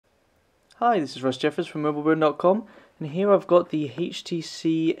Hi, this is Russ Jeffers from mobileburn.com, and here I've got the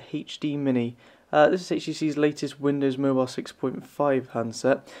HTC HD Mini. This is HTC's latest Windows Mobile 6.5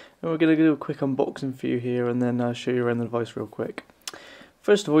 handset, and we're going to do a quick unboxing for you here and then show you around the device real quick.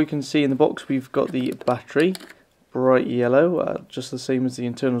 First of all, you can see in the box we've got the battery, bright yellow, just the same as the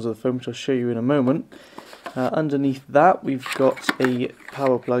internals of the phone, which I'll show you in a moment. Underneath that we've got a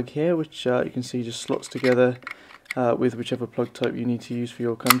power plug here, which you can see just slots together with whichever plug type you need to use for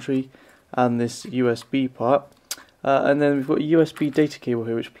your country, and this USB part, and then we've got a USB data cable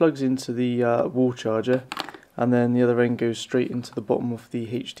here which plugs into the wall charger, and then the other end goes straight into the bottom of the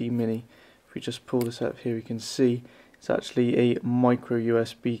HD Mini. If we just pull this out here, we can see it's actually a micro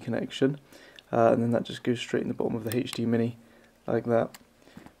USB connection, and then that just goes straight in the bottom of the HD Mini like that,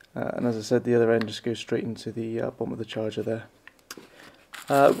 and as I said, the other end just goes straight into the bottom of the charger there.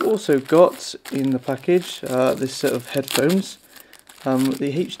 We've also got in the package this set of headphones.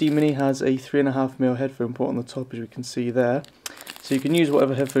 The HD Mini has a 3.5mm headphone port on the top, as we can see there. So you can use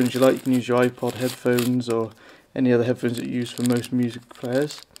whatever headphones you like. You can use your iPod headphones or any other headphones that you use for most music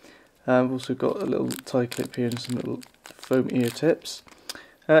players. We've also got a little tie clip here and some little foam ear tips.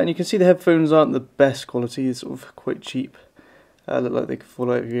 And you can see the headphones aren't the best quality, they're sort of quite cheap. Look like they could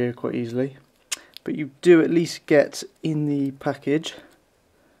fall out of your ear quite easily. But you do at least get in the package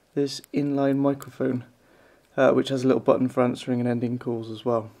this inline microphone, which has a little button for answering and ending calls as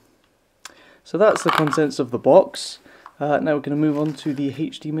well. So that's the contents of the box. Now we're going to move on to the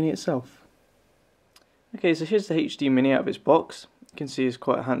HD Mini itself. Okay, so here's the HD Mini out of its box. You can see it's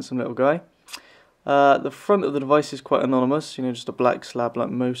quite a handsome little guy. The front of the device is quite anonymous, just a black slab like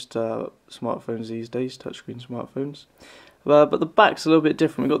most smartphones these days, touchscreen smartphones. But the back's a little bit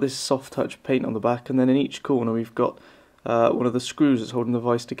different. We've got this soft touch paint on the back, and then in each corner we've got one of the screws that's holding the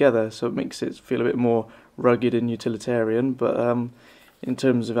device together, so it makes it feel a bit more rugged and utilitarian, but in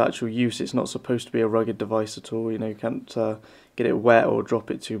terms of actual use, it's not supposed to be a rugged device at all. You can't get it wet or drop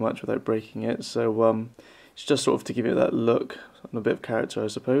it too much without breaking it, so it's just sort of to give it that look and a bit of character, I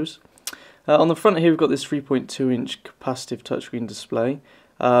suppose. On the front here we've got this 3.2-inch capacitive touchscreen display.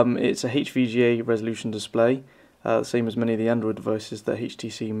 It's a HVGA resolution display, the same as many of the Android devices that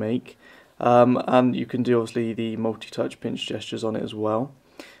HTC make. And you can do obviously the multi-touch pinch gestures on it as well.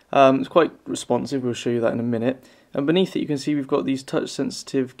 It's quite responsive, we'll show you that in a minute. And beneath it you can see we've got these touch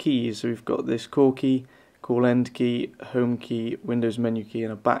sensitive keys. So we've got this call key, call end key, home key, Windows menu key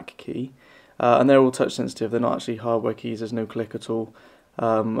and a back key. And they're all touch sensitive, they're not actually hardware keys, there's no click at all.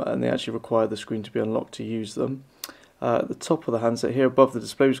 And they actually require the screen to be unlocked to use them. At the top of the handset here above the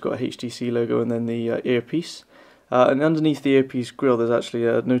display we've got a HTC logo and then the earpiece. And underneath the earpiece grill there's actually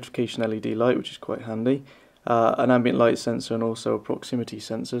a notification LED light, which is quite handy, an ambient light sensor and also a proximity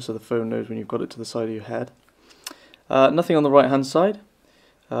sensor, so the phone knows when you've got it to the side of your head. Nothing on the right hand side.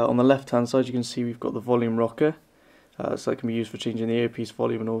 On the left hand side you can see we've got the volume rocker, so that can be used for changing the earpiece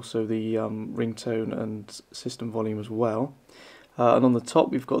volume and also the ringtone and system volume as well. And on the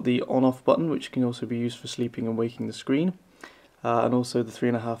top we've got the on-off button, which can also be used for sleeping and waking the screen, and also the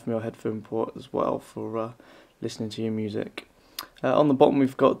 3.5mm headphone port as well for listening to your music. On the bottom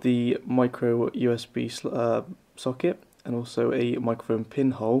we've got the micro USB socket and also a microphone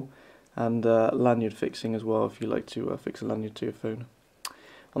pinhole and lanyard fixing as well if you like to fix a lanyard to your phone.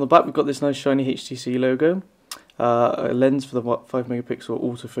 On the back we've got this nice shiny HTC logo, a lens for the 5MP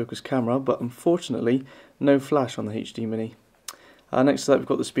autofocus camera, but unfortunately no flash on the HD Mini. Next to that we've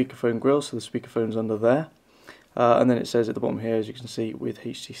got the speakerphone grill, so the speakerphone's under there, and then it says at the bottom here, as you can see, with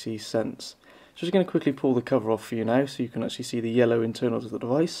HTC Sense. So I'm just going to quickly pull the cover off for you now so you can actually see the yellow internals of the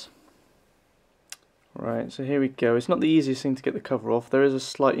device. Right, so here we go. It's not the easiest thing to get the cover off. There is a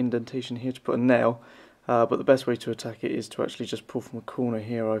slight indentation here to put a nail, but the best way to attack it is to actually just pull from a corner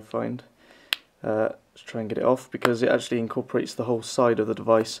here, I find. Let's try and get it off, because it actually incorporates the whole side of the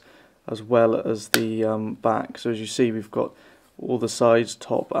device as well as the back. So as you see, we've got all the sides,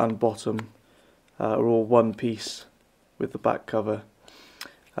 top and bottom, are all one piece with the back cover.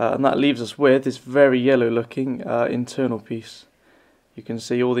 And that leaves us with this very yellow looking internal piece. You can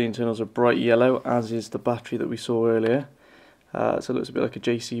see all the internals are bright yellow, as is the battery that we saw earlier. So it looks a bit like a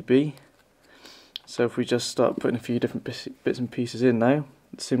JCB. So if we just start putting a few different bits and pieces in now,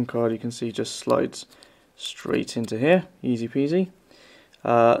 the SIM card you can see just slides straight into here, easy peasy.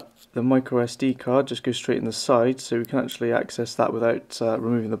 The micro SD card just goes straight in the side, so we can actually access that without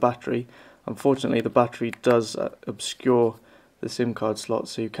removing the battery. Unfortunately the battery does obscure the SIM card slot,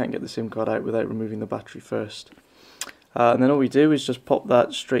 so you can't get the SIM card out without removing the battery first. And then all we do is just pop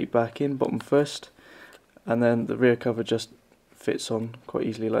that straight back in, bottom first, and then the rear cover just fits on quite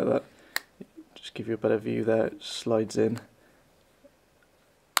easily like that. Just give you a better view there, it slides in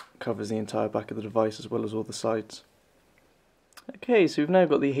covers the entire back of the device as well as all the sides. Okay, so we've now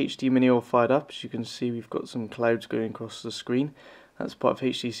got the HD Mini all fired up. As you can see, we've got some clouds going across the screen. That's part of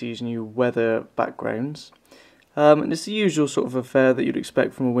HTC's new weather backgrounds. And it's the usual sort of affair that you'd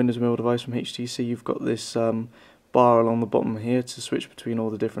expect from a Windows mobile device from HTC. You've got this bar along the bottom here to switch between all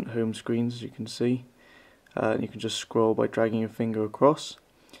the different home screens, as you can see. And you can just scroll by dragging your finger across.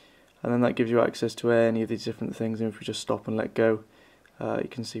 And then that gives you access to any of these different things. And if we just stop and let go, you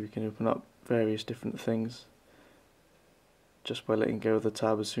can see we can open up various different things just by letting go of the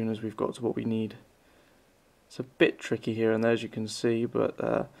tab as soon as we've got to what we need. It's a bit tricky here and there, as you can see,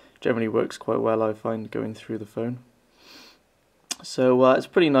 but generally works quite well, I find, going through the phone. So it's a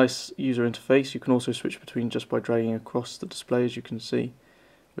pretty nice user interface. You can also switch between just by dragging across the display, as you can see.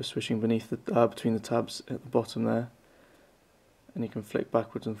 We're switching beneath the between the tabs at the bottom there, and you can flick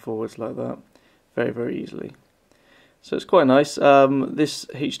backwards and forwards like that very, very easily. So it's quite nice. This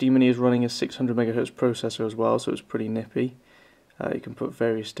HD Mini is running a 600 MHz processor as well, so it's pretty nippy. You can put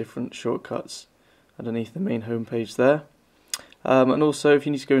various different shortcuts underneath the main home page there. And also, if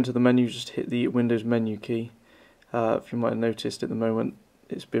you need to go into the menu, just hit the Windows menu key. If you might have noticed, at the moment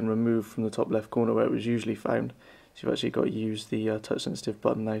it's been removed from the top left corner where it was usually found. So you've actually got to use the touch sensitive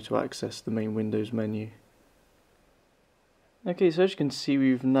button now to access the main Windows menu. Okay, so as you can see,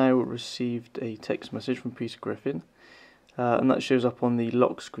 we've now received a text message from Peter Griffin. And that shows up on the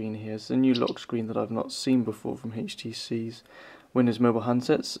lock screen here. It's a new lock screen that I've not seen before from HTC's Windows mobile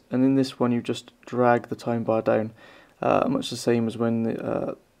handsets, and in this one you just drag the time bar down, much the same as when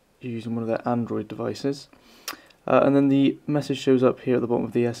you're using one of their Android devices. And then the message shows up here at the bottom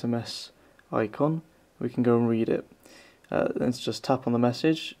of the SMS icon. We can go and read it. Then just tap on the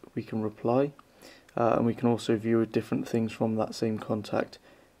message, we can reply, and we can also view different things from that same contact.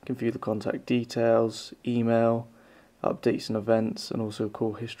 You can view the contact details, email, updates and events, and also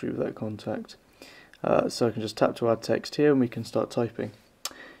call history with that contact. So I can just tap to add text here and we can start typing.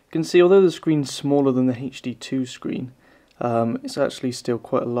 You can see, although the screen's smaller than the HD2 screen, it's actually still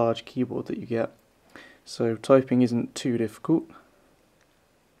quite a large keyboard that you get. So typing isn't too difficult.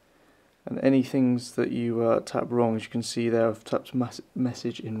 And any things that you tap wrong, as you can see there, I've tapped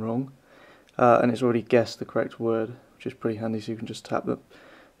message in wrong. And it's already guessed the correct word, which is pretty handy, so you can just tap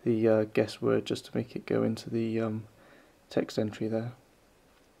the guess word just to make it go into the text entry there.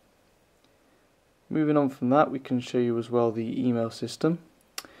 Moving on from that, we can show you as well the email system.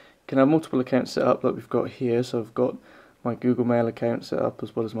 You can have multiple accounts set up like we've got here, so I've got my Google Mail account set up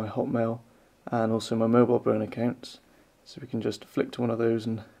as well as my Hotmail and also my mobile phone accounts. So we can just flick to one of those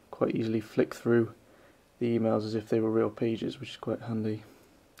and quite easily flick through the emails as if they were real pages, which is quite handy.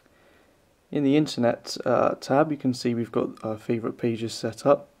 In the Internet tab, you can see we've got our favourite pages set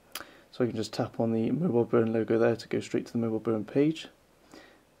up. So I can just tap on the mobile burn logo there to go straight to the mobile burn page.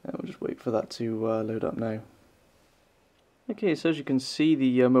 And we'll just wait for that to load up now. Okay, so as you can see,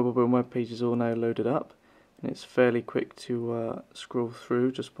 the mobile burn web page is all now loaded up, and it's fairly quick to scroll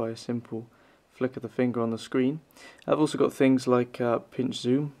through just by a simple flick of the finger on the screen. I've also got things like pinch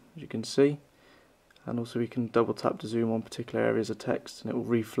zoom, as you can see, and also we can double tap to zoom on particular areas of text, and it will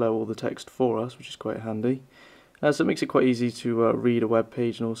reflow all the text for us, which is quite handy. So it makes it quite easy to read a web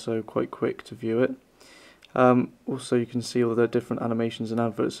page and also quite quick to view it. Also, you can see all the different animations and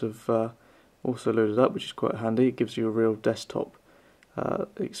adverts have also loaded up, which is quite handy. It gives you a real desktop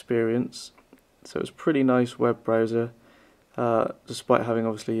experience. So it's a pretty nice web browser, despite having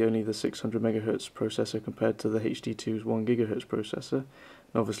obviously only the 600 MHz processor compared to the HD2's 1 GHz processor,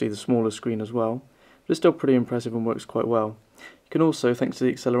 and obviously the smaller screen as well. But it's still pretty impressive and works quite well. You can also, thanks to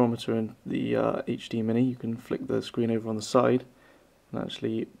the accelerometer in the HD Mini, you can flick the screen over on the side and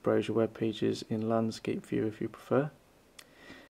actually browse your web pages in landscape view if you prefer.